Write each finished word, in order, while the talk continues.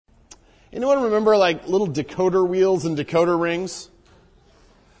Anyone remember like little decoder wheels and decoder rings?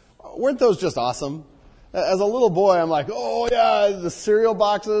 Weren't those just awesome? As a little boy, I'm like, oh yeah, the cereal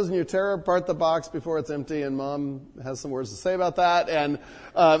boxes, and you tear apart the box before it's empty, and Mom has some words to say about that, and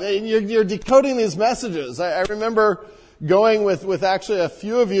you're decoding these messages. I remember going with actually a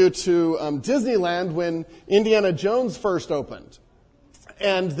few of you to Disneyland when Indiana Jones first opened.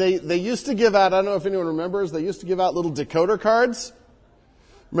 And they used to give out, I don't know if anyone remembers, they used to give out little decoder cards.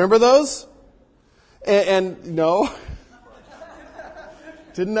 Remember those? And no?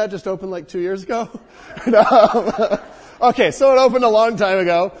 Didn't that just open like 2 years ago? No. Okay, so it opened a long time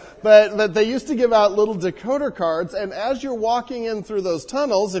ago, but they used to give out little decoder cards, and as you're walking in through those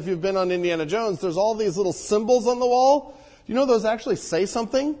tunnels, if you've been on Indiana Jones, there's all these little symbols on the wall. You know those actually say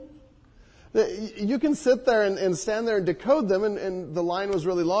something? You can sit there and stand there and decode them, and the line was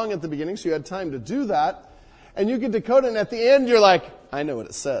really long at the beginning, so you had time to do that, and you could decode it, and at the end you're like, I know what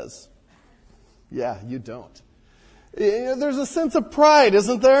it says. Yeah, you don't. There's a sense of pride,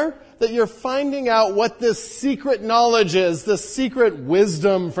 isn't there? That you're finding out what this secret knowledge is, this secret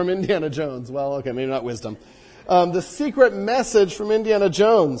wisdom from Indiana Jones. Well, okay, maybe not wisdom. The secret message from Indiana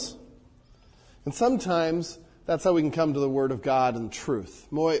Jones. And sometimes that's how we can come to the Word of God and truth.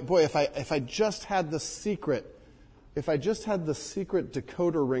 Boy, if I just had the secret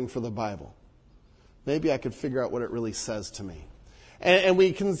decoder ring for the Bible, maybe I could figure out what it really says to me. And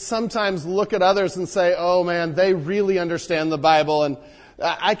we can sometimes look at others and say, oh man, they really understand the Bible, and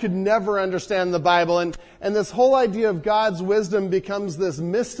I could never understand the Bible. And this whole idea of God's wisdom becomes this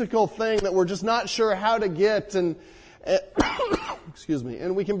mystical thing that we're just not sure how to get. And excuse me.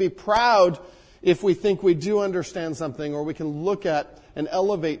 And we can be proud if we think we do understand something, or we can look at and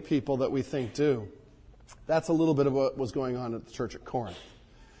elevate people that we think do. That's a little bit of what was going on at the church at Corinth.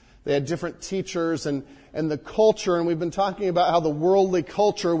 They had different teachers and the culture, and we've been talking about how the worldly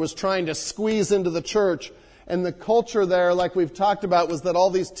culture was trying to squeeze into the church. And the culture there, like we've talked about, was that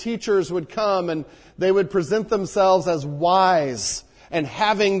all these teachers would come and they would present themselves as wise and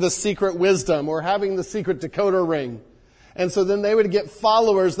having the secret wisdom or having the secret decoder ring. And so then they would get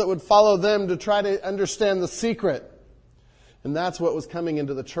followers that would follow them to try to understand the secret. And that's what was coming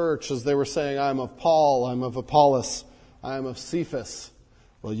into the church as they were saying, I'm of Paul, I'm of Apollos, I am of Cephas.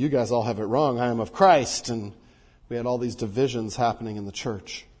 Well, you guys all have it wrong. I am of Christ. And we had all these divisions happening in the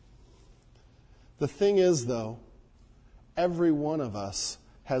church. The thing is, though, every one of us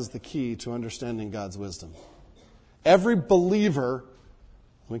has the key to understanding God's wisdom. Every believer,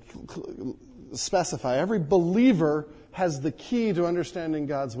 let me specify, every believer has the key to understanding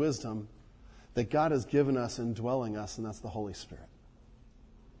God's wisdom that God has given us indwelling us, and that's the Holy Spirit.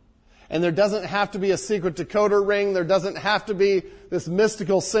 And there doesn't have to be a secret decoder ring. There doesn't have to be this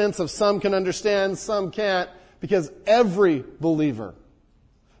mystical sense of some can understand, some can't, because every believer,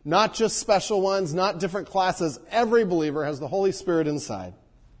 not just special ones, not different classes, every believer has the Holy Spirit inside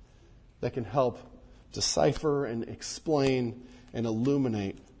that can help decipher and explain and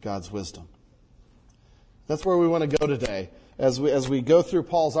illuminate God's wisdom. That's where we want to go today. As we go through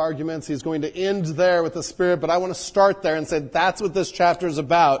Paul's arguments, he's going to end there with the Spirit, but I want to start there and say that's what this chapter is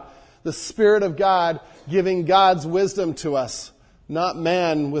about. The Spirit of God giving God's wisdom to us, not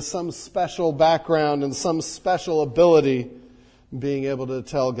man with some special background and some special ability being able to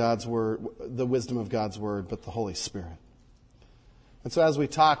tell God's word, the wisdom of God's word, but the Holy Spirit. And so as we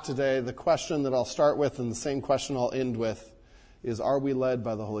talk today, the question that I'll start with and the same question I'll end with is, are we led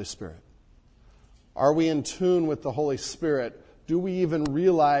by the Holy Spirit? Are we in tune with the Holy Spirit? Do we even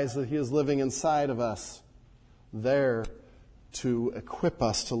realize that He is living inside of us, there to equip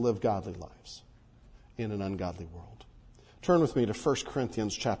us to live godly lives in an ungodly world? Turn with me to 1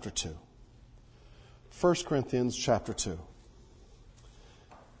 Corinthians chapter 2. 1 Corinthians chapter 2.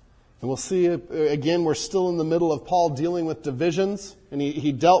 And we'll see, again, we're still in the middle of Paul dealing with divisions. And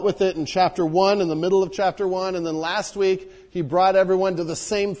he dealt with it in chapter 1, in the middle of chapter 1. And then last week, he brought everyone to the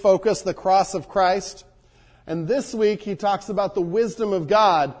same focus, the cross of Christ. And this week, he talks about the wisdom of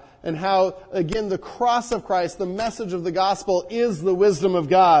God and how, again, the cross of Christ, the message of the gospel, is the wisdom of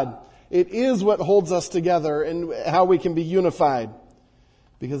God. It is what holds us together and how we can be unified,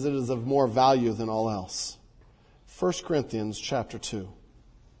 because it is of more value than all else. 1 Corinthians chapter 2.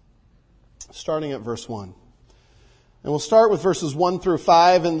 Starting at verse 1. And we'll start with verses 1 through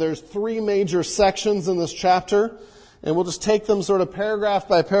 5, and there's 3 major sections in this chapter, and we'll just take them sort of paragraph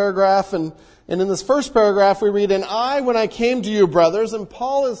by paragraph. And in this first paragraph we read, "And I, when I came to you, brothers," and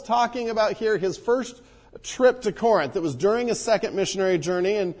Paul is talking about here his first trip to Corinth. It was during his second missionary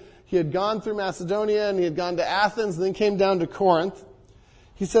journey, and he had gone through Macedonia, and he had gone to Athens, and then came down to Corinth.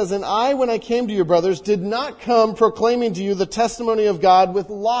 He says, "And I, when I came to you, brothers, did not come proclaiming to you the testimony of God with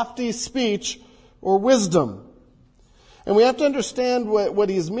lofty speech or wisdom." And we have to understand what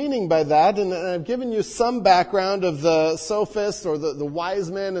he's meaning by that. And I've given you some background of the sophists or the wise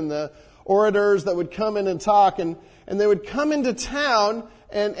men and the orators that would come in and talk. And they would come into town,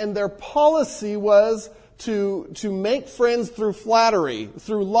 and their policy was to make friends through flattery,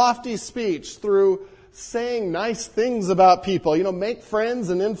 through lofty speech, through saying nice things about people. Make friends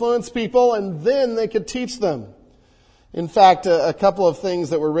and influence people, and then they could teach them. In fact, a couple of things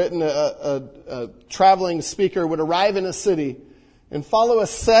that were written, a traveling speaker would arrive in a city and follow a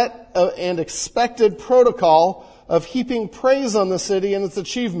set and expected protocol of heaping praise on the city and its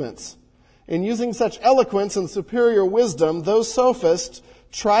achievements. In using such eloquence and superior wisdom, those sophists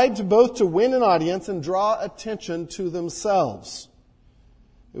tried to win an audience and draw attention to themselves.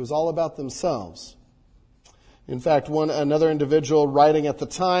 It was all about themselves. In fact, another individual writing at the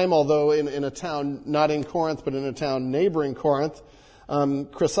time, although in a town not in Corinth, but in a town neighboring Corinth,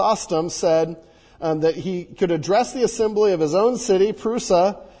 Chrysostom said that he could address the assembly of his own city,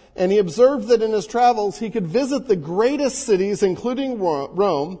 Prusa, and he observed that in his travels he could visit the greatest cities, including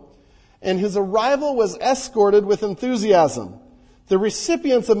Rome, and his arrival was escorted with enthusiasm. The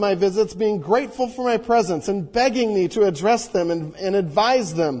recipients of my visits being grateful for my presence and begging me to address them and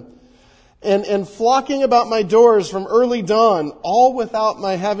advise them, and flocking about my doors from early dawn, all without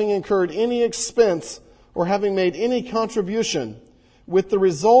my having incurred any expense or having made any contribution, with the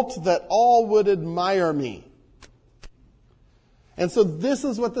result that all would admire me. And so this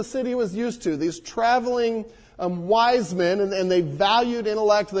is what the city was used to. These traveling wise men, and they valued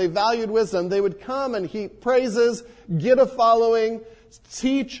intellect, they valued wisdom. They would come and heap praises, get a following,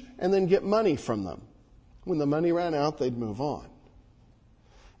 teach, and then get money from them. When the money ran out, they'd move on.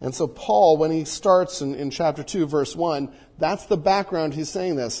 And so Paul, when he starts in chapter 2, verse 1, that's the background he's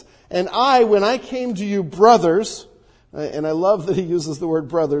saying this. "And I, when I came to you, brothers," and I love that he uses the word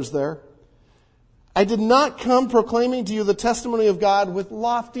brothers there, "I did not come proclaiming to you the testimony of God with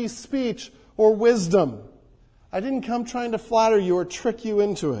lofty speech or wisdom." I didn't come trying to flatter you or trick you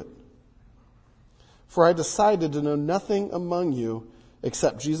into it. "For I decided to know nothing among you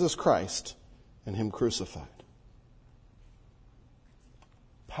except Jesus Christ and Him crucified."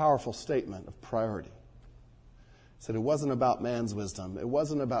 Powerful statement of priority. He said it wasn't about man's wisdom. It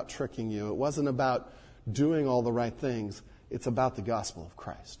wasn't about tricking you. It wasn't about doing all the right things. It's about the gospel of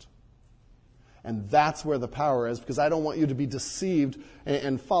Christ. And that's where the power is, because I don't want you to be deceived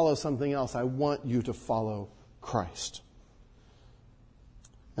and follow something else. I want you to follow Christ.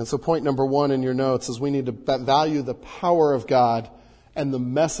 And so point number 1 in your notes is we need to value the power of God and the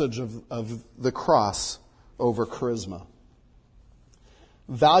message of the cross over charisma.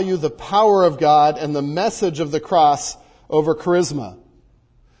 Value the power of God and the message of the cross over charisma.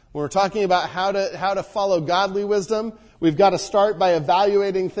 When we're talking about how to follow godly wisdom, we've got to start by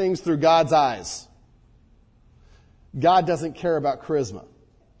evaluating things through God's eyes. God doesn't care about charisma.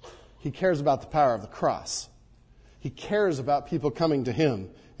 He cares about the power of the cross. He cares about people coming to Him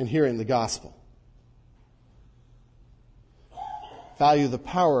and hearing the gospel. Value the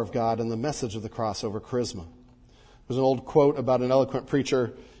power of God and the message of the cross over charisma. There's an old quote about an eloquent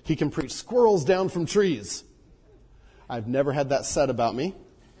preacher. He can preach squirrels down from trees. I've never had that said about me.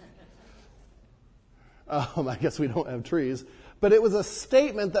 I guess we don't have trees. But it was a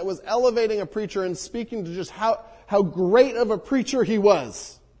statement that was elevating a preacher and speaking to just how great of a preacher he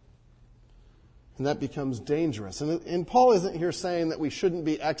was. And that becomes dangerous. And Paul isn't here saying that we shouldn't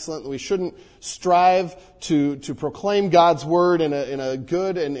be excellent, that we shouldn't strive to proclaim God's word in a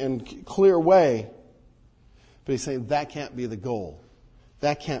good and clear way. But he's saying that can't be the goal.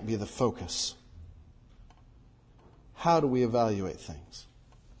 That can't be the focus. How do we evaluate things?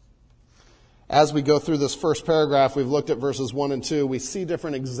 As we go through this first paragraph, we've looked at verses 1 and 2. We see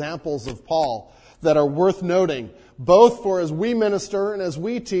different examples of Paul that are worth noting, both for as we minister and as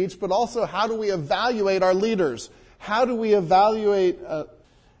we teach, but also how do we evaluate our leaders? How do we evaluate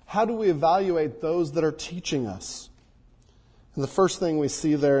those that are teaching us? And the first thing we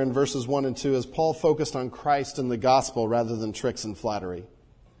see there in verses 1 and 2 is Paul focused on Christ and the gospel rather than tricks and flattery.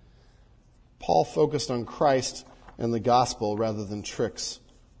 Paul focused on Christ and the gospel rather than tricks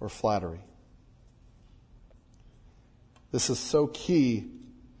or flattery. This is so key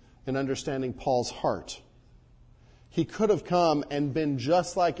in understanding Paul's heart. He could have come and been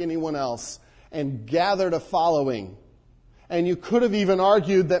just like anyone else and gathered a following. And you could have even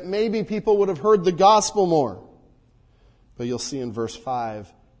argued that maybe people would have heard the gospel more. But you'll see in verse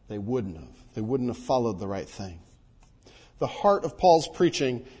 5, they wouldn't have. They wouldn't have followed the right thing. The heart of Paul's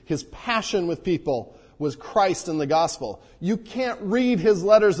preaching, his passion with people, was Christ in the gospel. You can't read his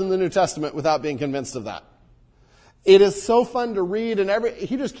letters in the New Testament without being convinced of that. It is so fun to read, and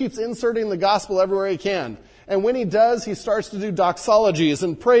he just keeps inserting the gospel everywhere he can. And when he does, he starts to do doxologies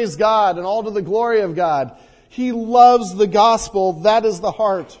and praise God and all to the glory of God. He loves the gospel. That is the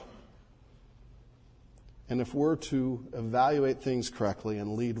heart. And if we're to evaluate things correctly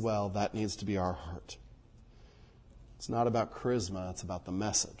and lead well, that needs to be our heart. It's not about charisma, it's about the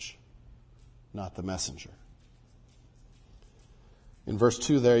message, not the messenger. In verse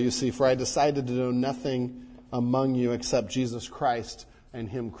 2 there you see, "For I decided to know nothing among you except Jesus Christ and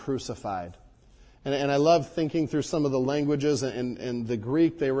him crucified." And I love thinking through some of the languages. In the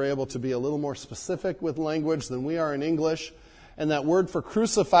Greek, they were able to be a little more specific with language than we are in English. And that word for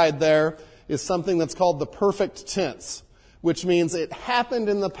crucified there is something that's called the perfect tense, which means it happened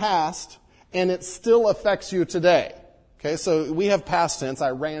in the past and it still affects you today. Okay, so we have past tense,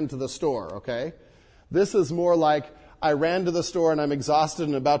 I ran to the store, okay? This is more like, I ran to the store and I'm exhausted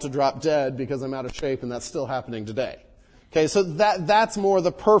and about to drop dead because I'm out of shape, and that's still happening today. Okay, so that's more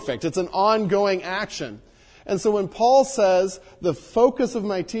the perfect. It's an ongoing action. And so when Paul says, the focus of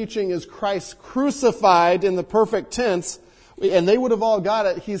my teaching is Christ crucified in the perfect tense, and they would have all got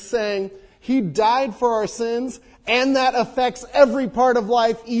it, he's saying, he died for our sins, and that affects every part of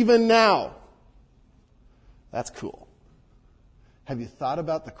life even now. That's cool. Have you thought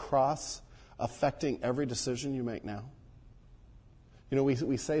about the cross affecting every decision you make now? You know,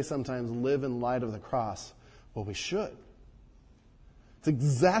 we say sometimes, live in light of the cross. Well, we should. It's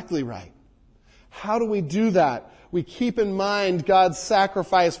exactly right. How do we do that? We keep in mind God's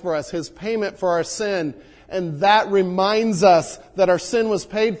sacrifice for us, his payment for our sin, and that reminds us that our sin was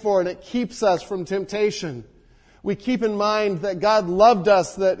paid for, and it keeps us from temptation. We keep in mind that God loved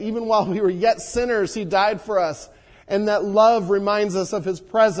us, that even while we were yet sinners, he died for us, and that love reminds us of his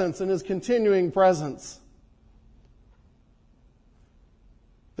presence and his continuing presence.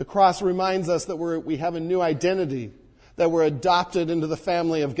 The cross reminds us that we have a new identity, that we're adopted into the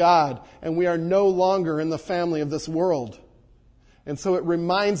family of God, and we are no longer in the family of this world. And so it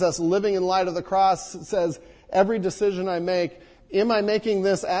reminds us, living in light of the cross, it says, every decision I make, am I making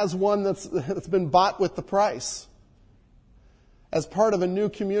this as one that's been bought with the price? As part of a new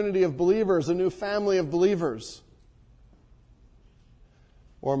community of believers, a new family of believers?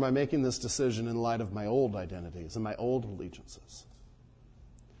 Or am I making this decision in light of my old identities and my old allegiances?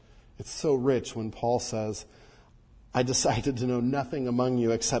 It's so rich when Paul says, I decided to know nothing among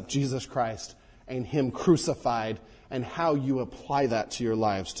you except Jesus Christ and him crucified, and how you apply that to your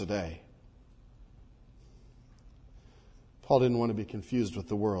lives today. Paul didn't want to be confused with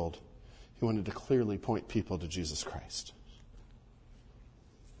the world. He wanted to clearly point people to Jesus Christ.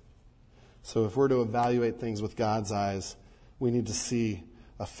 So if we're to evaluate things with God's eyes, we need to see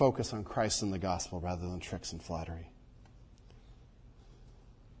a focus on Christ and the gospel rather than tricks and flattery.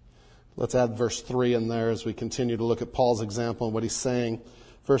 Let's add verse 3 in there as we continue to look at Paul's example and what he's saying.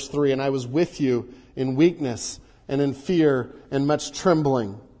 Verse 3, "And I was with you in weakness and in fear and much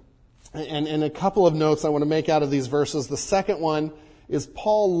trembling." And a couple of notes I want to make out of these verses. The second one is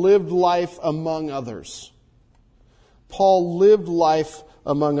Paul lived life among others. Paul lived life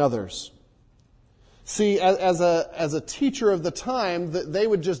among others. See, as a teacher of the time, they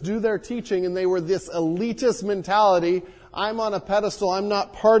would just do their teaching, and they were this elitist mentality. I'm on a pedestal, I'm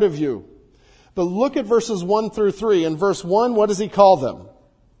not part of you. But look at verses 1 through 3. In verse 1, what does he call them?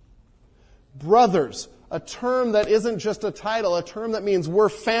 Brothers. A term that isn't just a title, a term that means we're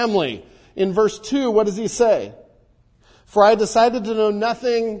family. In verse 2, what does he say? "For I decided to know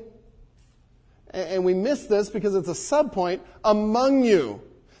nothing," and we miss this because it's a subpoint, "among you."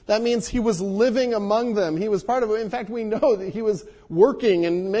 That means he was living among them. He was part of it. In fact, we know that he was working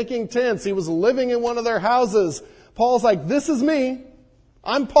and making tents. He was living in one of their houses. Paul's like, this is me.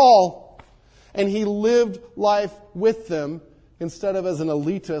 I'm Paul. And he lived life with them instead of as an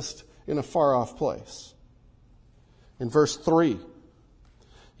elitist in a far-off place. In verse 3,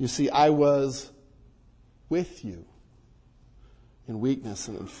 you see, "I was with you in weakness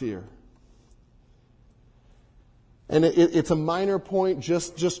and in fear." And it's a minor point,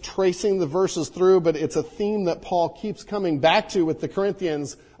 just tracing the verses through, but it's a theme that Paul keeps coming back to with the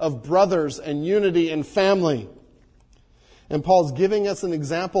Corinthians of brothers and unity and family. And Paul's giving us an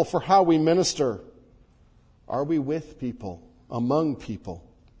example for how we minister. Are we with people, among people?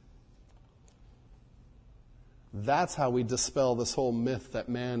 That's how we dispel this whole myth that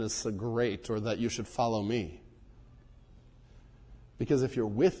man is so great or that you should follow me. Because if you're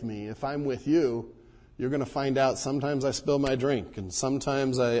with me, if I'm with you, you're going to find out sometimes I spill my drink, and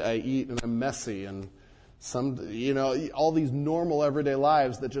sometimes I eat and I'm messy, and All these normal everyday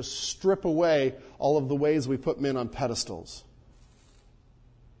lives that just strip away all of the ways we put men on pedestals.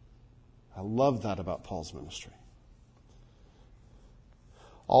 I love that about Paul's ministry.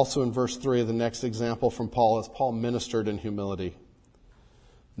 Also in verse 3, the next example from Paul is Paul ministered in humility.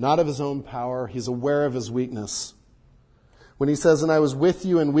 Not of his own power, he's aware of his weakness. When he says, and I was with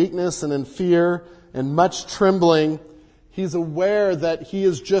you in weakness and in fear and much trembling, he's aware that he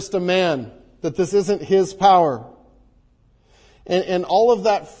is just a man, that this isn't his power. And all of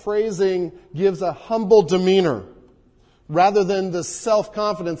that phrasing gives a humble demeanor rather than the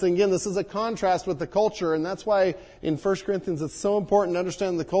self-confidence. And again, this is a contrast with the culture, and that's why in 1 Corinthians it's so important to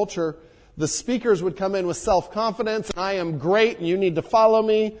understand the culture. The speakers would come in with self-confidence, and I am great, and you need to follow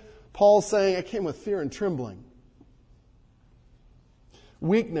me. Paul's saying, I came with fear and trembling.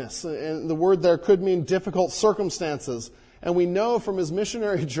 Weakness, and the word there could mean difficult circumstances. And we know from his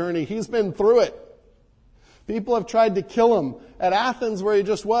missionary journey, he's been through it. People have tried to kill him. At Athens, where he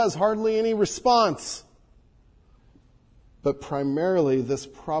just was, hardly any response. But primarily, this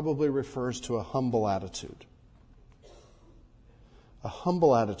probably refers to a humble attitude. A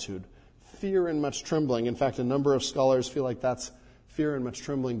humble attitude. Fear and much trembling. In fact, a number of scholars feel like that's fear and much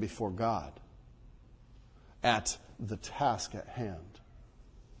trembling before God at the task at hand.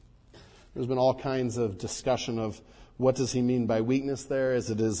 There's been all kinds of discussion of what does he mean by weakness there? Is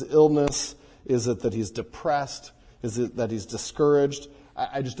it his illness? Is it that he's depressed? Is it that he's discouraged?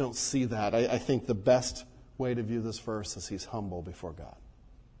 I just don't see that. I think the best way to view this verse is he's humble before God.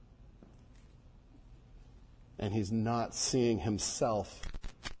 And he's not seeing himself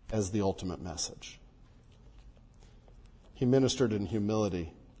as the ultimate message. He ministered in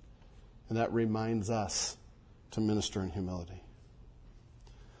humility, and that reminds us to minister in humility.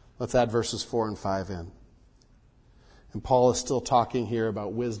 Let's add verses 4 and 5 in. And Paul is still talking here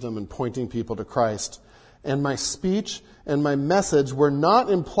about wisdom and pointing people to Christ. And my speech and my message were not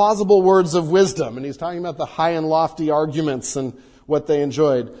implausible words of wisdom. And he's talking about the high and lofty arguments and what they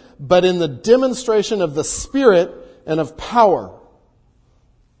enjoyed. But in the demonstration of the Spirit and of power.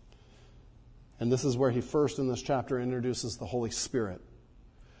 And this is where he first in this chapter introduces the Holy Spirit.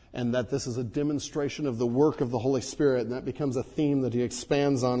 And that this is a demonstration of the work of the Holy Spirit. And that becomes a theme that he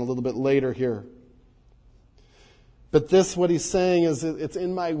expands on a little bit later here. But this, what he's saying is, it's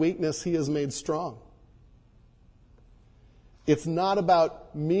in my weakness he is made strong. It's not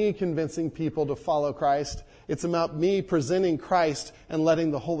about me convincing people to follow Christ. It's about me presenting Christ and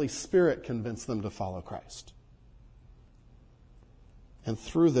letting the Holy Spirit convince them to follow Christ. And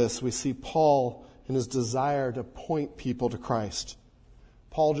through this, we see Paul in his desire to point people to Christ.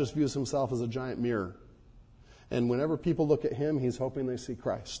 Paul just views himself as a giant mirror. And whenever people look at him, he's hoping they see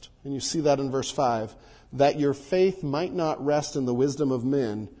Christ. And you see that in verse 5, that your faith might not rest in the wisdom of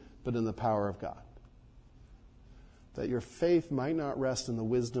men, but in the power of God. That your faith might not rest in the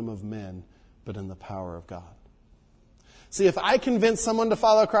wisdom of men, but in the power of God. See, if I convince someone to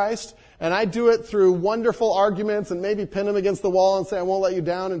follow Christ, and I do it through wonderful arguments and maybe pin them against the wall and say, I won't let you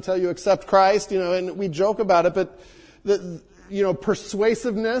down until you accept Christ, and we joke about it, but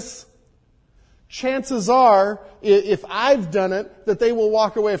persuasiveness, chances are, if I've done it, that they will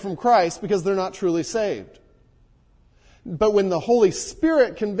walk away from Christ because they're not truly saved. But when the Holy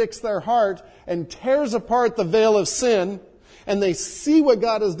Spirit convicts their heart and tears apart the veil of sin, and they see what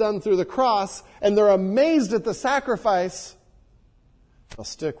God has done through the cross, and they're amazed at the sacrifice, they'll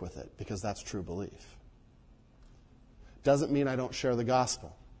stick with it because that's true belief. Doesn't mean I don't share the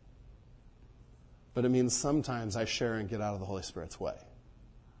gospel. But it means sometimes I share and get out of the Holy Spirit's way.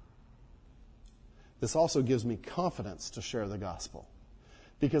 This also gives me confidence to share the gospel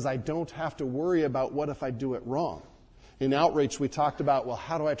because I don't have to worry about what if I do it wrong. In Outreach, we talked about, well,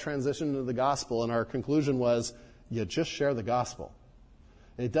 how do I transition into the gospel? And our conclusion was, you just share the gospel.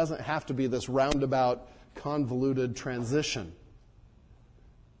 It doesn't have to be this roundabout, convoluted transition.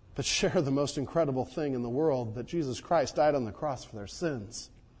 But share the most incredible thing in the world, that Jesus Christ died on the cross for their sins.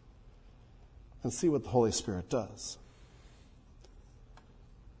 And see what the Holy Spirit does.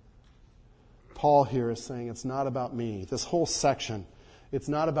 Paul here is saying it's not about me. This whole section, it's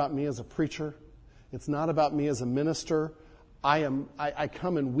not about me as a preacher. It's not about me as a minister. I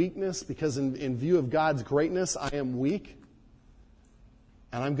come in weakness because in view of God's greatness, I am weak.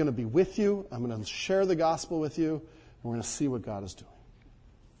 And I'm going to be with you. I'm going to share the gospel with you. And we're going to see what God is doing.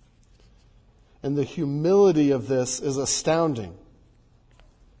 And the humility of this is astounding.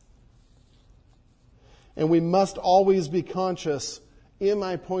 And we must always be conscious, am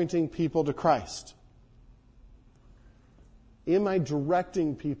I pointing people to Christ? Am I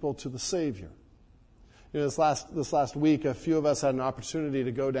directing people to the Savior? This last week, a few of us had an opportunity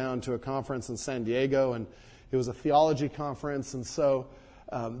to go down to a conference in San Diego, and it was a theology conference, and so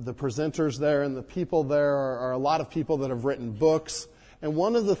the presenters there and the people there are a lot of people that have written books. And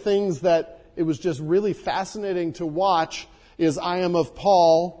one of the things that it was just really fascinating to watch is I am of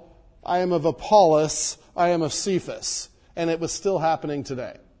Paul, I am of Apollos, I am of Cephas. And it was still happening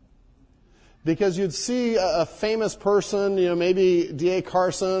today. Because you'd see a famous person, maybe D.A.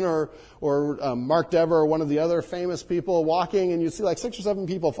 Carson or Mark Dever or one of the other famous people walking, and you'd see like 6 or 7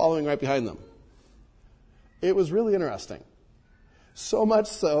 people following right behind them. It was really interesting. So much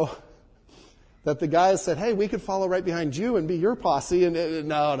so that the guys said, hey, we could follow right behind you and be your posse. And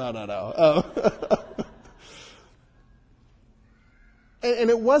no. And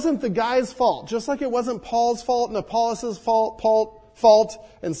it wasn't the guy's fault, just like it wasn't Paul's fault and Apollos' fault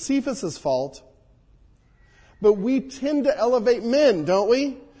and Cephas' fault. But we tend to elevate men, don't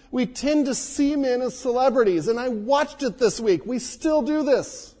we? We tend to see men as celebrities. And I watched it this week. We still do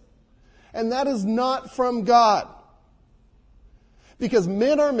this. And that is not from God. Because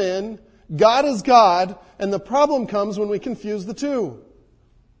men are men, God is God, and the problem comes when we confuse the two.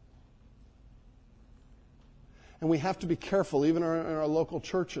 And we have to be careful, even in our local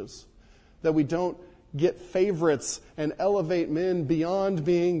churches, that we don't get favorites and elevate men beyond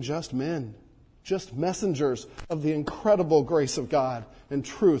being just men, just messengers of the incredible grace of God and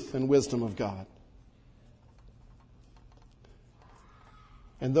truth and wisdom of God.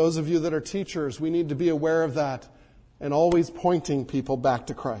 And those of you that are teachers, we need to be aware of that and always pointing people back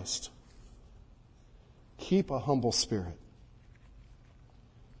to Christ. Keep a humble spirit.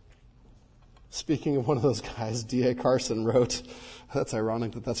 Speaking of one of those guys, D.A. Carson wrote, that's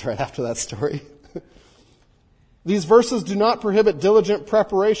ironic that that's right after that story. These verses do not prohibit diligent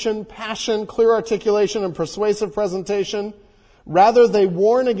preparation, passion, clear articulation, and persuasive presentation. Rather, they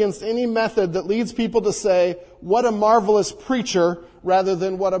warn against any method that leads people to say, what a marvelous preacher, rather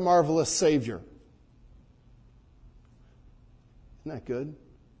than what a marvelous Savior. Isn't that good?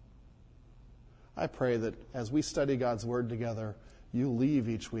 I pray that as we study God's Word together, you leave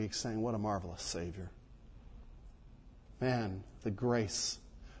each week saying, what a marvelous Savior. Man, the grace,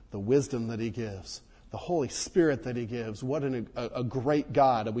 the wisdom that He gives, the Holy Spirit that He gives, what a great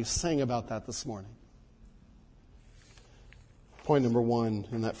God. And we sang about that this morning. Point number 1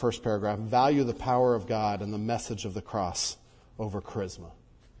 in that first paragraph, value the power of God and the message of the cross over charisma.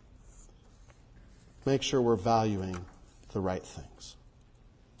 Make sure we're valuing the right things.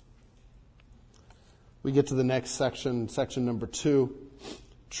 We get to the next section number 2.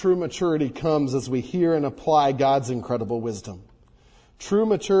 True maturity comes as we hear and apply God's incredible wisdom. True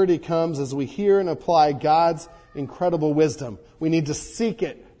maturity comes as we hear and apply God's incredible wisdom. We need to seek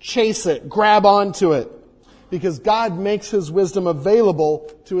it, chase it, grab onto it, because God makes His wisdom available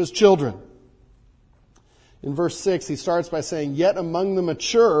to His children. In verse 6, he starts by saying, yet among the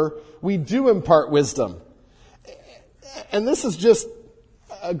mature, we do impart wisdom. And this is just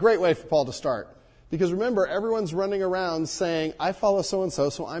a great way for Paul to start. Because remember, everyone's running around saying, I follow so-and-so,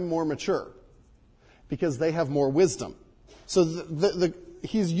 so I'm more mature. Because they have more wisdom. So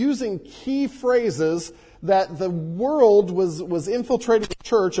he's using key phrases that the world was infiltrating the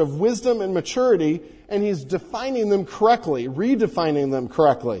church of wisdom and maturity, and he's defining them correctly, redefining them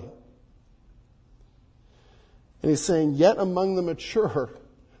correctly. And he's saying, yet among the mature,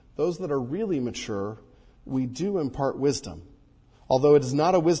 those that are really mature, we do impart wisdom. Although it is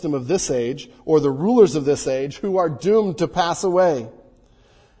not a wisdom of this age or the rulers of this age who are doomed to pass away.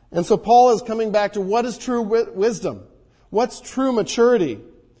 And so Paul is coming back to what is true wisdom? What's true maturity?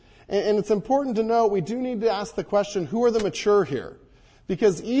 And it's important to know we do need to ask the question, who are the mature here?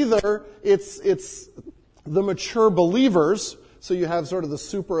 Because either it's the mature believers, so you have sort of the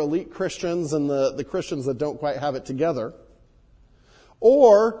super elite Christians and the Christians that don't quite have it together,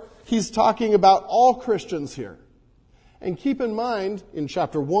 or he's talking about all Christians here. And keep in mind, in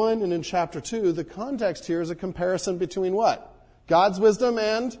chapter 1 and in chapter 2, the context here is a comparison between what? God's wisdom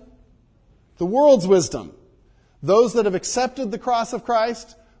and the world's wisdom. Those that have accepted the cross of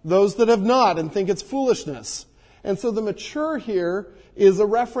Christ, those that have not and think it's foolishness. And so the mature here is a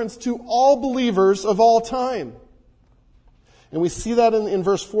reference to all believers of all time. And we see that in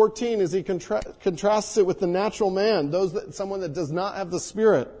verse 14 as he contrasts it with the natural man, someone that does not have the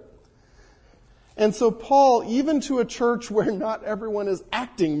Spirit. And so Paul, even to a church where not everyone is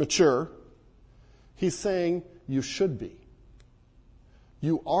acting mature, he's saying, you should be.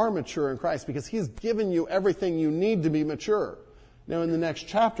 You are mature in Christ because He's given you everything you need to be mature. Now in the next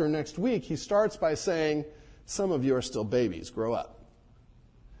chapter, next week, he starts by saying, some of you are still babies, grow up.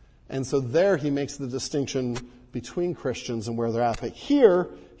 And so there he makes the distinction between Christians and where they're at. But here,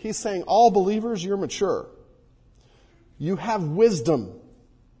 He's saying, all believers, you're mature. You have wisdom.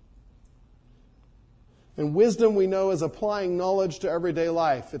 And wisdom, we know, is applying knowledge to everyday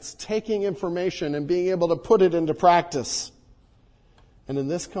life. It's taking information and being able to put it into practice. And in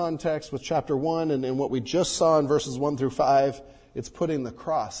this context, with chapter 1 and what we just saw in verses 1 through 5, it's putting the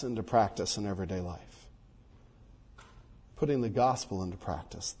cross into practice in everyday life. Putting the gospel into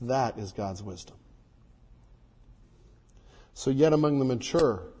practice. That is God's wisdom. So yet among the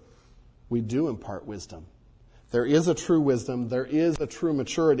mature, we do impart wisdom. There is a true wisdom. There is a true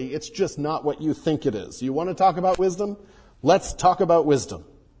maturity. It's just not what you think it is. You want to talk about wisdom? Let's talk about wisdom.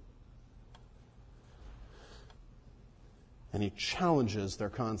 And he challenges their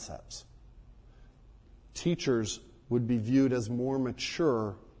concepts. Teachers would be viewed as more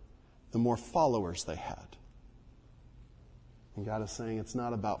mature the more followers they had. And God is saying it's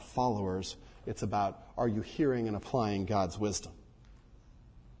not about followers. It's about, are you hearing and applying God's wisdom?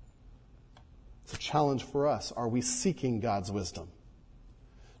 It's a challenge for us. Are we seeking God's wisdom?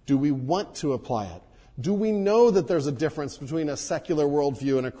 Do we want to apply it? Do we know that there's a difference between a secular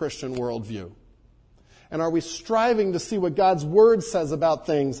worldview and a Christian worldview? And are we striving to see what God's Word says about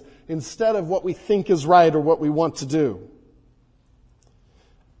things instead of what we think is right or what we want to do?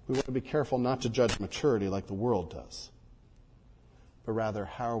 We want to be careful not to judge maturity like the world does, but rather,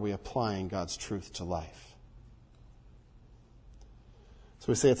 how are we applying God's truth to life?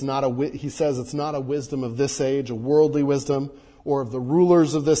 So he says it's not a wisdom of this age, a worldly wisdom, or of the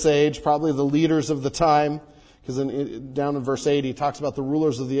rulers of this age, probably the leaders of the time, because down in verse 8 he talks about the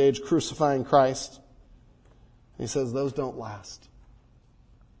rulers of the age crucifying Christ. He says those don't last.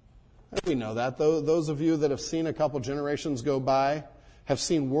 And we know that. Those of you that have seen a couple generations go by have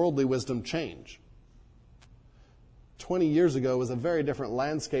seen worldly wisdom change. 20 years ago was a very different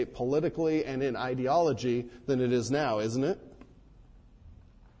landscape politically and in ideology than it is now, isn't it?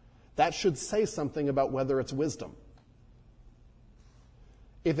 That should say something about whether it's wisdom.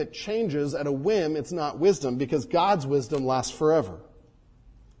 If it changes at a whim, it's not wisdom, because God's wisdom lasts forever.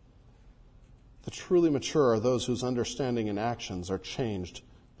 The truly mature are those whose understanding and actions are changed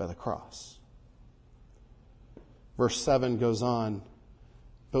by the cross. Verse 7 goes on,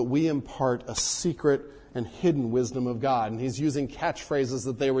 but we impart a secret and hidden wisdom of God. And he's using catchphrases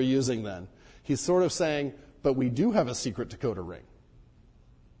that they were using then. He's sort of saying, but we do have a secret Dakota ring.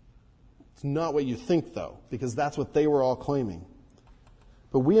 It's not what you think, though, because that's what they were all claiming.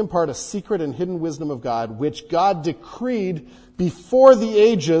 But we impart a secret and hidden wisdom of God, which God decreed before the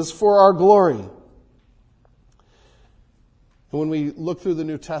ages for our glory. And when we look through the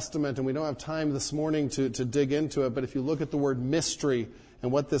New Testament, and we don't have time this morning to dig into it, but if you look at the word mystery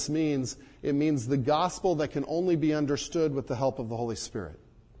and what this means, it means the gospel that can only be understood with the help of the Holy Spirit.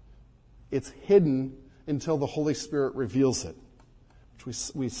 It's hidden until the Holy Spirit reveals it,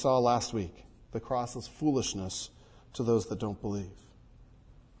 which we saw last week. The cross is foolishness to those that don't believe.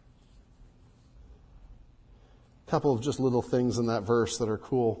 A couple of just little things in that verse that are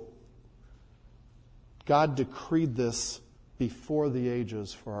cool. God decreed this before the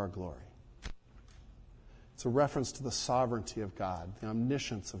ages for our glory. It's a reference to the sovereignty of God, the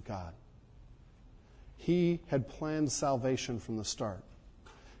omniscience of God. He had planned salvation from the start.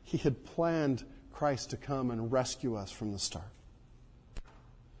 He had planned Christ to come and rescue us from the start.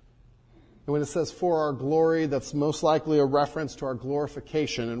 And when it says for our glory, that's most likely a reference to our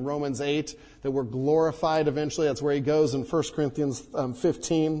glorification. In Romans 8, that we're glorified eventually. That's where he goes in 1 Corinthians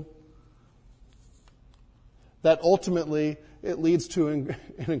 15. That ultimately, it leads to an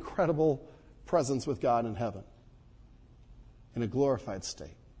incredible presence with God in heaven. In a glorified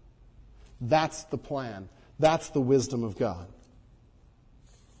state. That's the plan. That's the wisdom of God.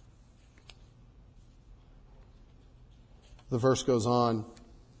 The verse goes on.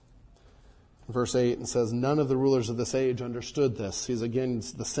 Verse 8 and says, none of the rulers of this age understood this. He's again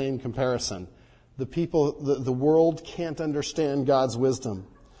the same comparison. The world can't understand God's wisdom.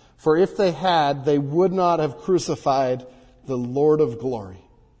 For if they had, they would not have crucified the Lord of glory.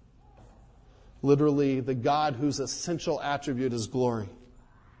 Literally, the God whose essential attribute is glory.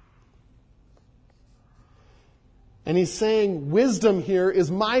 And he's saying, wisdom here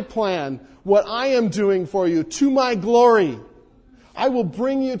is my plan, what I am doing for you, to my glory. I will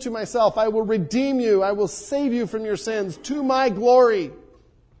bring you to myself. I will redeem you. I will save you from your sins to my glory.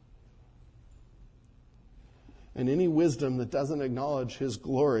 And any wisdom that doesn't acknowledge his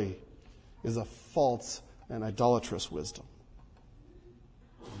glory is a false and idolatrous wisdom.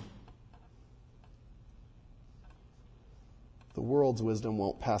 The world's wisdom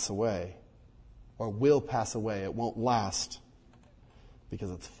won't pass away, or will pass away. It won't last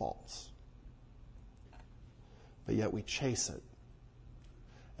because it's false. But yet we chase it.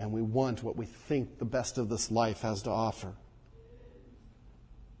 and we want what we think the best of this life has to offer.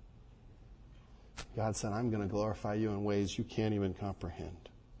 God said, I'm going to glorify you in ways you can't even comprehend.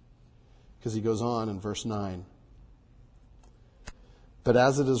 Because he goes on in verse 9. But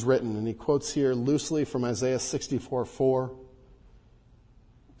as it is written, and he quotes here loosely from Isaiah 64:4.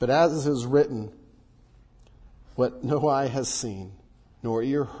 But as it is written, what no eye has seen, nor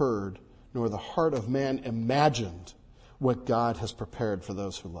ear heard, nor the heart of man imagined, what God has prepared for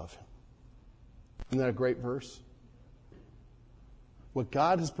those who love him. Isn't that a great verse? What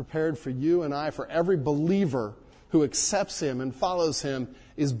God has prepared for you and I, for every believer who accepts him and follows him,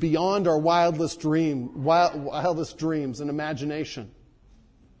 is beyond our wildest dreams and imagination.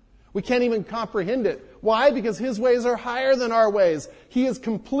 We can't even comprehend it. Why? Because his ways are higher than our ways. He is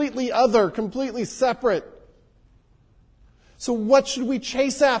completely other, completely separate. So what should we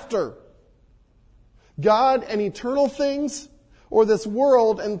chase after? God and eternal things, or this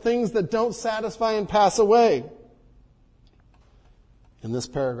world and things that don't satisfy and pass away? In this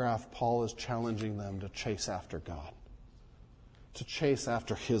paragraph, Paul is challenging them to chase after God, to chase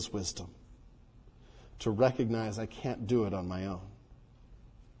after his wisdom, to recognize I can't do it on my own.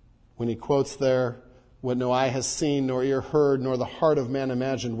 When he quotes there, what no eye has seen, nor ear heard, nor the heart of man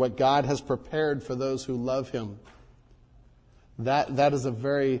imagined, what God has prepared for those who love him, that is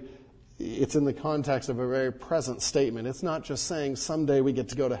it's in the context of a very present statement. It's not just saying someday we get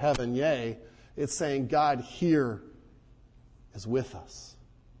to go to heaven, yay. It's saying God here is with us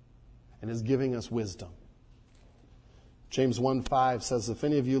and is giving us wisdom. James 1:5 says, if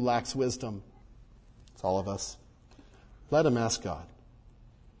any of you lacks wisdom, it's all of us, let him ask God,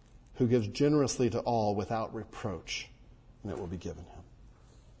 who gives generously to all without reproach, and it will be given him.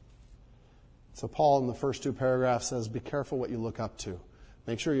 So Paul in the first two paragraphs says, be careful what you look up to.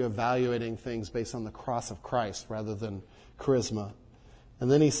 Make sure you're evaluating things based on the cross of Christ rather than charisma.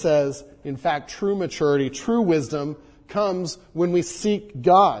 And then he says, in fact, true maturity, true wisdom comes when we seek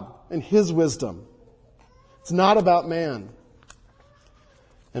God and his wisdom. It's not about man.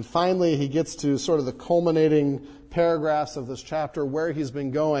 And finally, he gets to sort of the culminating paragraphs of this chapter where he's been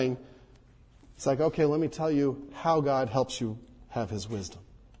going. It's like, okay, let me tell you how God helps you have his wisdom.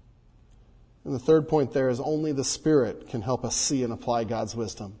 And the third point there is only the Spirit can help us see and apply God's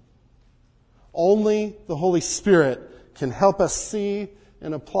wisdom. Only the Holy Spirit can help us see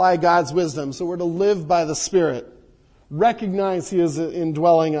and apply God's wisdom. So we're to live by the Spirit. Recognize he is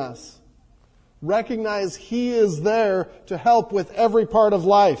indwelling us. Recognize he is there to help with every part of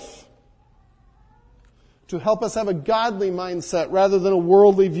life. To help us have a godly mindset rather than a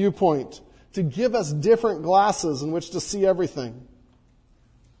worldly viewpoint. To give us different glasses in which to see everything.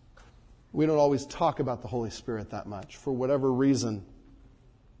 We don't always talk about the Holy Spirit that much, for whatever reason.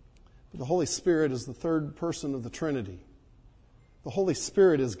 But the Holy Spirit is the third person of the Trinity. The Holy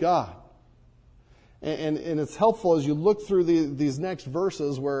Spirit is God. And it's helpful as you look through these next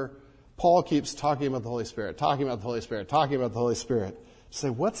verses where Paul keeps talking about the Holy Spirit, talking about the Holy Spirit, talking about the Holy Spirit. Say,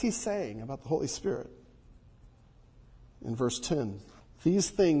 what's he saying about the Holy Spirit? In verse 10, these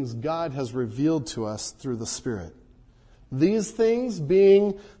things God has revealed to us through the Spirit. These things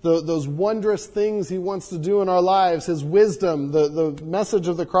being those wondrous things he wants to do in our lives, his wisdom, the message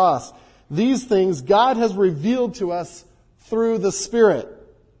of the cross. These things God has revealed to us through the Spirit.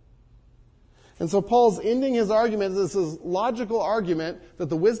 And so Paul's ending his argument, this is a logical argument that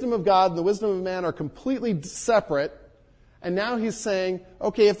the wisdom of God and the wisdom of man are completely separate. And now he's saying,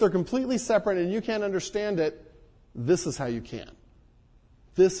 okay, if they're completely separate and you can't understand it, this is how you can.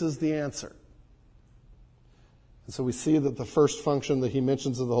 This is the answer. And so we see that the first function that he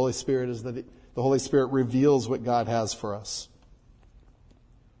mentions of the Holy Spirit is that the Holy Spirit reveals what God has for us.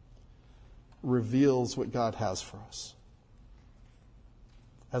 Reveals what God has for us.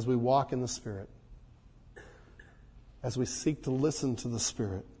 As we walk in the Spirit, as we seek to listen to the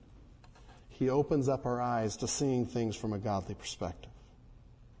Spirit, he opens up our eyes to seeing things from a godly perspective.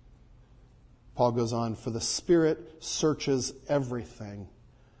 Paul goes on, for the Spirit searches everything,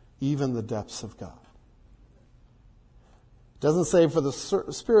 even the depths of God. It doesn't say for the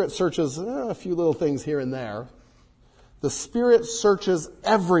Spirit searches a few little things here and there. The Spirit searches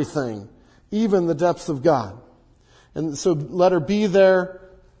everything, even the depths of God. And so letter B there,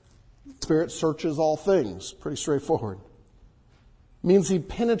 Spirit searches all things. Pretty straightforward. Means he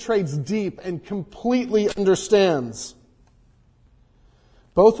penetrates deep and completely understands.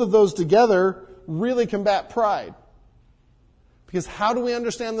 Both of those together really combat pride. Because how do we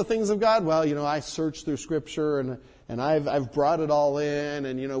understand the things of God? Well, I search through Scripture and I've brought it all in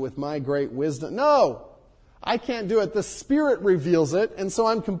and, with my great wisdom. No! I can't do it. The Spirit reveals it, and so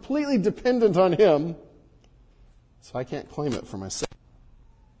I'm completely dependent on him. So I can't claim it for myself.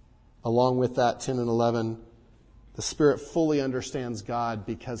 Along with that, 10 and 11, the Spirit fully understands God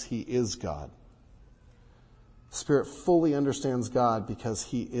because He is God. The Spirit fully understands God because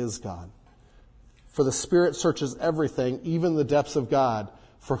He is God. For the Spirit searches everything, even the depths of God.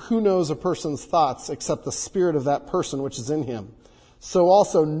 For who knows a person's thoughts except the spirit of that person which is in him? So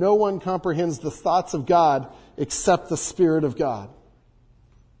also no one comprehends the thoughts of God except the Spirit of God.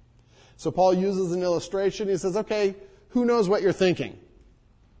 So Paul uses an illustration. He says, okay, who knows what you're thinking?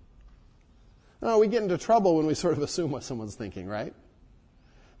 No, we get into trouble when we sort of assume what someone's thinking, right?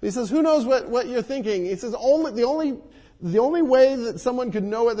 He says, who knows what you're thinking? He says, the only way that someone could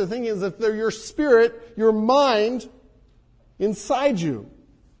know what they're thinking is if they're your spirit, your mind, inside you.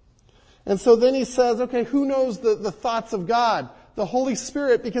 And so then he says, okay, who knows the thoughts of God? The Holy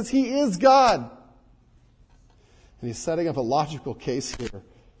Spirit, because He is God. And he's setting up a logical case here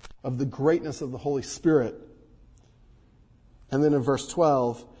of the greatness of the Holy Spirit. And then in verse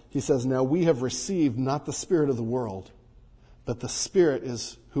 12, he says, now we have received not the spirit of the world, but the Spirit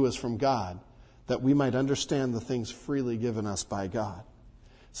who is from God, that we might understand the things freely given us by God.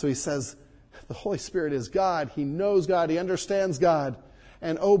 So he says, the Holy Spirit is God. He knows God. He understands God.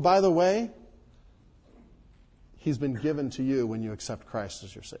 And oh, by the way, He's been given to you when you accept Christ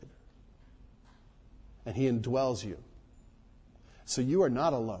as your Savior. And He indwells you. So you are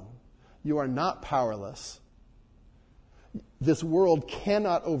not alone. You are not powerless. This world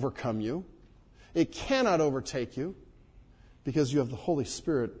cannot overcome you. It cannot overtake you because you have the Holy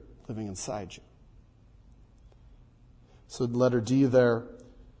Spirit living inside you. So letter D there,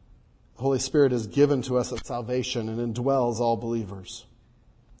 the Holy Spirit is given to us at salvation and indwells all believers.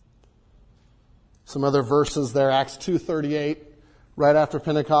 Some other verses there, Acts 2:38, right after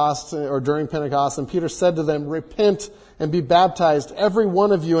Pentecost or during Pentecost. And Peter said to them, repent and be baptized, every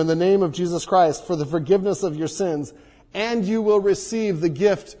one of you, in the name of Jesus Christ for the forgiveness of your sins, and you will receive the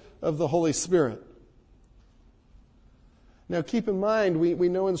gift of the Holy Spirit. Now keep in mind, we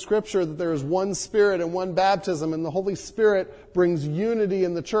know in Scripture that there is one Spirit and one baptism, and the Holy Spirit brings unity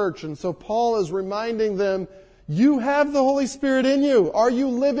in the church. And so Paul is reminding them, you have the Holy Spirit in you. Are you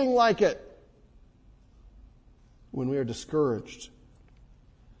living like it? When we are discouraged,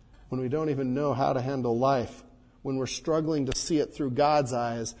 when we don't even know how to handle life, when we're struggling to see it through God's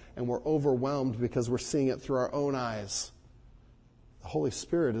eyes and we're overwhelmed because we're seeing it through our own eyes, the Holy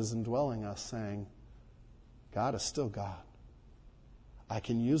Spirit is indwelling us saying, God is still God. I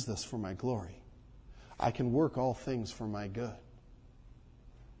can use this for my glory. I can work all things for my good.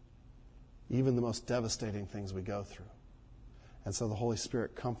 Even the most devastating things we go through. And so the Holy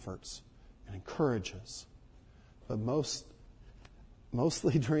Spirit comforts and encourages. But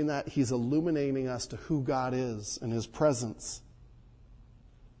mostly during that, He's illuminating us to who God is and His presence.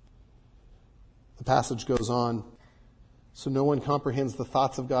 The passage goes on. So no one comprehends the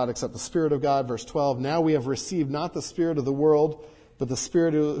thoughts of God except the Spirit of God. Verse 12, now we have received not the spirit of the world, but the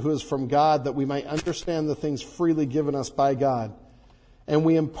Spirit who is from God, that we might understand the things freely given us by God. And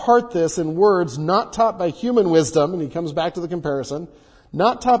we impart this in words not taught by human wisdom, and he comes back to the comparison,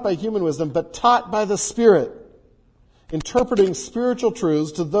 not taught by human wisdom, but taught by the Spirit, interpreting spiritual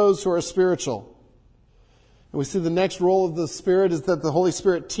truths to those who are spiritual. And we see the next role of the Spirit is that the Holy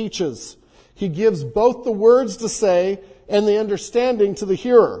Spirit teaches. He gives both the words to say and the understanding to the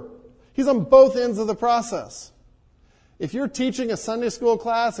hearer. He's on both ends of the process. If you're teaching a Sunday school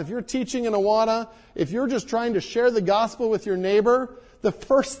class, if you're teaching in Awana, if you're just trying to share the gospel with your neighbor, the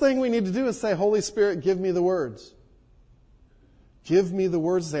first thing we need to do is say, Holy Spirit, give me the words. Give me the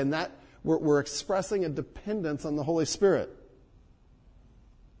words. And that we're expressing a dependence on the Holy Spirit.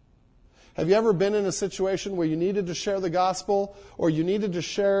 Have you ever been in a situation where you needed to share the gospel or you needed to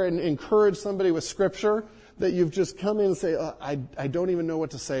share and encourage somebody with Scripture that you've just come in and say, I don't even know what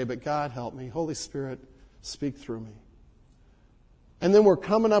to say, but God help me. Holy Spirit, speak through me. And then we're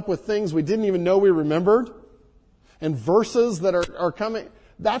coming up with things we didn't even know we remembered and verses that are coming.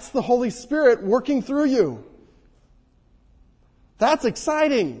 That's the Holy Spirit working through you. That's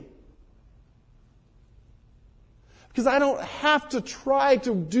exciting. Because I don't have to try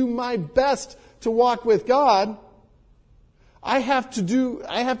to do my best to walk with God. I have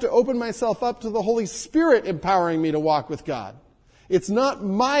to open myself up to the Holy Spirit empowering me to walk with God. It's not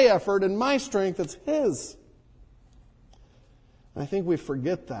my effort and my strength, it's His. And I think we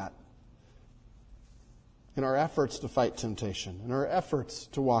forget that in our efforts to fight temptation, in our efforts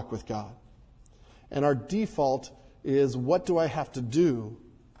to walk with God. And our default is, what do I have to do,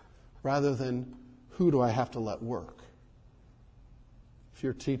 rather than who do I have to let work? If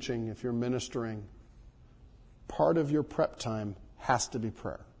you're teaching, if you're ministering, part of your prep time has to be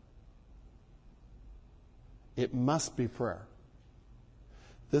prayer. It must be prayer.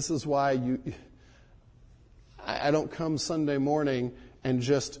 This is why I don't come Sunday morning and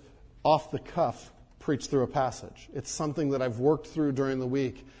just off the cuff preach through a passage. It's something that I've worked through during the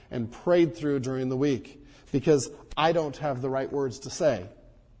week and prayed through during the week because I don't have the right words to say.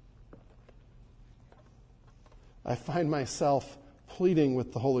 I find myself pleading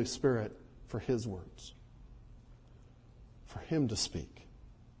with the Holy Spirit for His words, for Him to speak.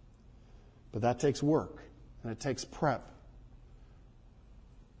 But that takes work and it takes prep.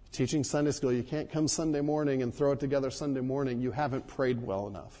 Teaching Sunday school, you can't come Sunday morning and throw it together Sunday morning. You haven't prayed well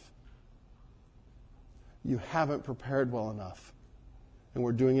enough. You haven't prepared well enough. And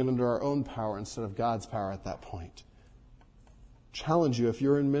we're doing it under our own power instead of God's power at that point. Challenge you, if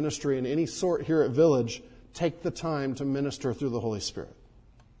you're in ministry in any sort here at Village, take the time to minister through the Holy Spirit.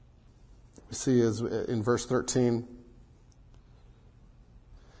 We see as in verse 13,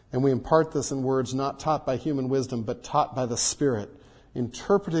 and we impart this in words not taught by human wisdom, but taught by the Spirit,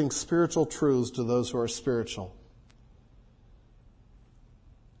 interpreting spiritual truths to those who are spiritual.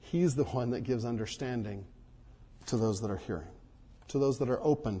 He's the one that gives understanding to those that are hearing, to those that are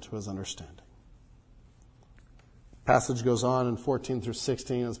open to His understanding. Passage goes on in 14 through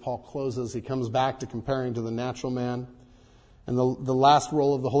 16 as Paul closes. He comes back to comparing to the natural man. And the last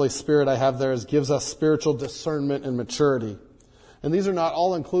role of the Holy Spirit I have there is gives us spiritual discernment and maturity. And these are not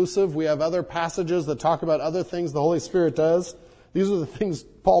all inclusive. We have other passages that talk about other things the Holy Spirit does. These are the things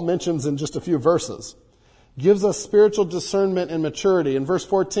Paul mentions in just a few verses. Gives us spiritual discernment and maturity. In verse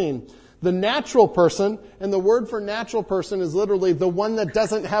 14, the natural person, and the word for natural person is literally the one that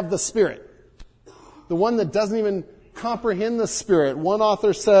doesn't have the Spirit. The one that doesn't even comprehend the Spirit. One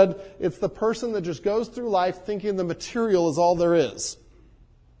author said it's the person that just goes through life thinking the material is all there is.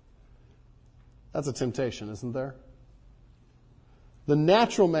 That's a temptation, isn't there? The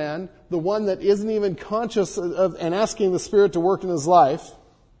natural man, the one that isn't even conscious of and asking the Spirit to work in his life,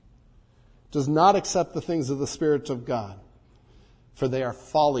 does not accept the things of the Spirit of God, for they are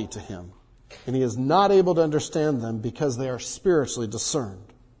folly to him, and he is not able to understand them because they are spiritually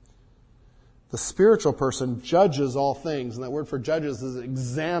discerned. The spiritual person judges all things, and that word for judges is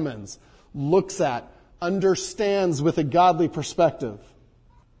examines, looks at, understands with a godly perspective.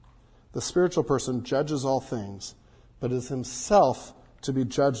 The spiritual person judges all things, but is himself to be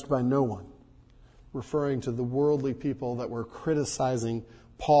judged by no one, referring to the worldly people that were criticizing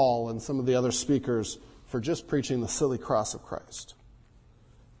Paul and some of the other speakers for just preaching the silly cross of Christ.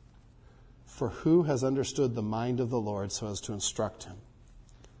 For who has understood the mind of the Lord so as to instruct him?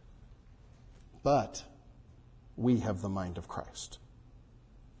 But we have the mind of Christ.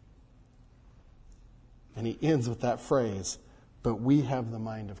 And he ends with that phrase, but we have the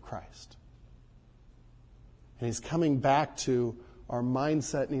mind of Christ. And he's coming back to our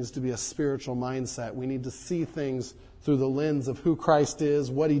mindset needs to be a spiritual mindset. We need to see things through the lens of who Christ is,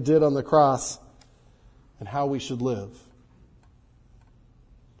 what he did on the cross, and how we should live.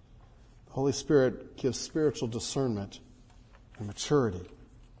 The Holy Spirit gives spiritual discernment and maturity.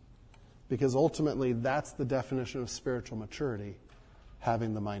 Because ultimately, that's the definition of spiritual maturity,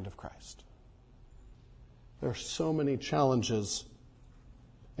 having the mind of Christ. There are so many challenges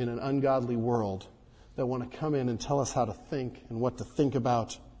in an ungodly world that want to come in and tell us how to think and what to think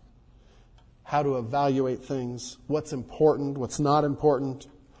about, how to evaluate things, what's important, what's not important,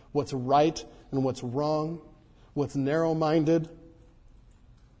 what's right and what's wrong, what's narrow-minded.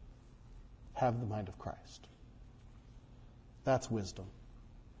 Have the mind of Christ. That's wisdom.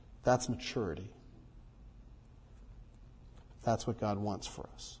 That's maturity. That's what God wants for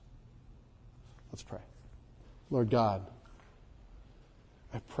us. Let's pray. Lord God,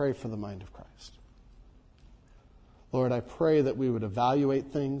 I pray for the mind of Christ. Lord, I pray that we would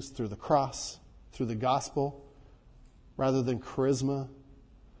evaluate things through the cross, through the gospel, rather than charisma.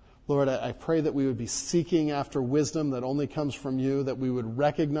 Lord, I pray that we would be seeking after wisdom that only comes from you, that we would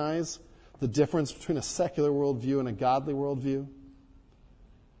recognize the difference between a secular worldview and a godly worldview.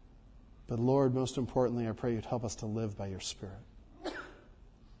 But Lord, most importantly, I pray you'd help us to live by your Spirit.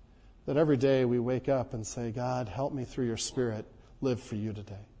 That every day we wake up and say, God, help me through your Spirit live for you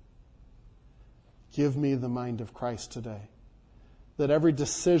today. Give me the mind of Christ today. That every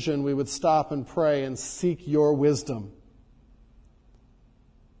decision we would stop and pray and seek your wisdom.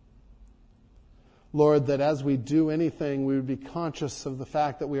 Lord, that as we do anything, we would be conscious of the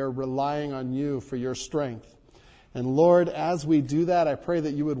fact that we are relying on you for your strength. And Lord, as we do that, I pray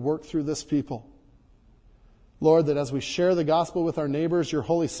that you would work through this people. Lord, that as we share the gospel with our neighbors, your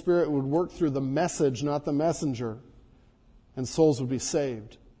Holy Spirit would work through the message, not the messenger, and souls would be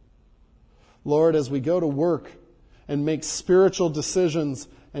saved. Lord, as we go to work and make spiritual decisions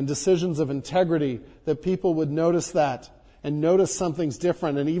and decisions of integrity, that people would notice that and notice something's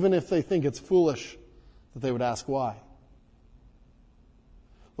different, and even if they think it's foolish, that they would ask why.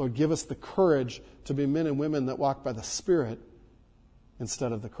 Lord, give us the courage to be men and women that walk by the Spirit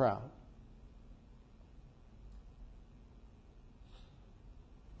instead of the crowd.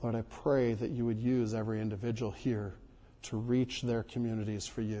 Lord, I pray that you would use every individual here to reach their communities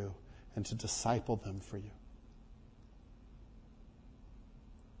for you and to disciple them for you.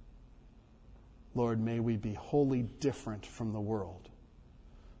 Lord, may we be wholly different from the world,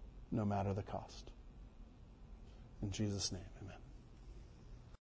 no matter the cost. In Jesus' name, amen.